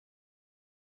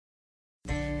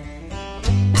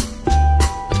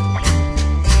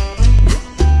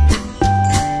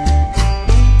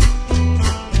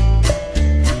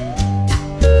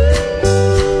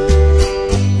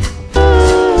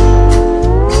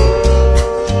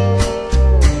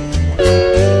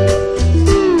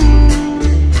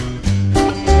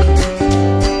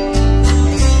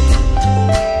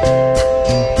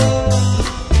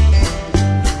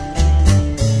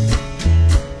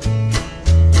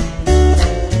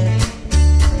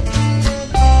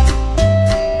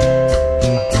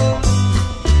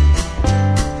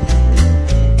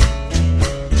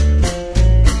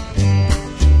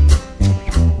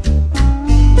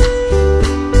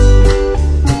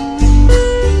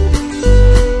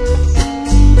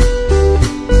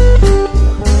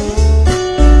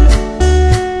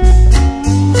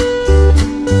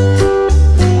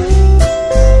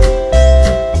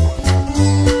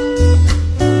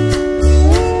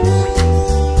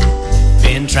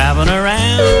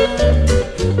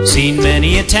seen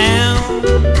many a town.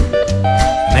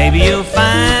 Maybe you'll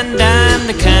find I'm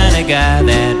the kind of guy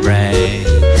that brags.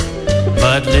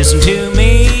 But listen to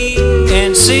me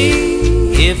and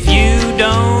see if you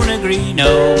don't agree.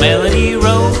 No melody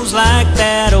rolls like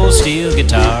that old steel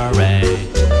guitar rag.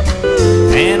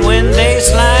 And when they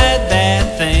slide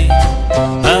that thing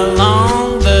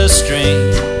along the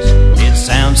strings, it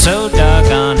sounds so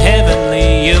doggone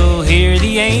heavenly. You'll hear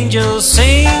the angels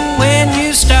sing when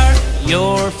you start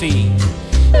your feet.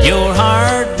 Your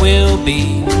heart will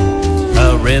beat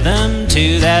a rhythm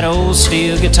to that old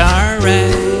steel guitar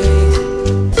rag.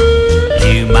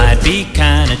 You might be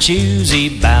kinda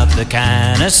choosy about the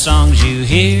kind of songs you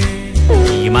hear.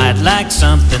 You might like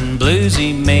something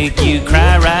bluesy, make you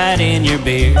cry right in your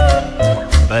beer.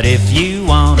 But if you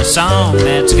want a song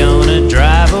that's gonna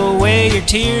drive away your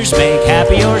tears, make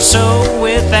happy your soul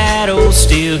with that old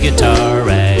steel guitar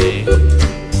rag.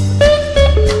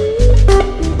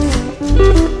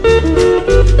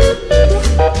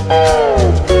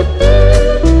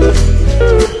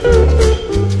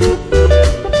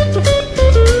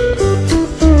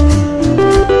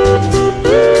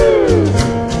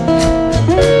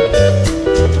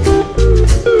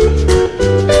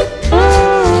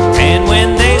 And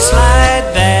when they slide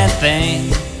that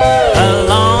thing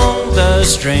along the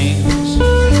strings,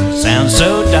 sounds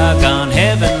so doggone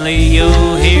heavenly.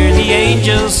 You'll hear the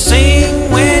angels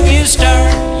sing when you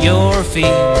start your feet.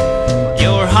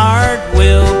 Your heart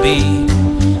will beat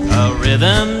a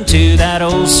rhythm to that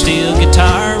old steel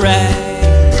guitar rag.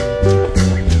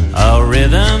 A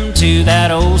rhythm to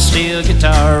that old steel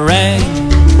guitar rag.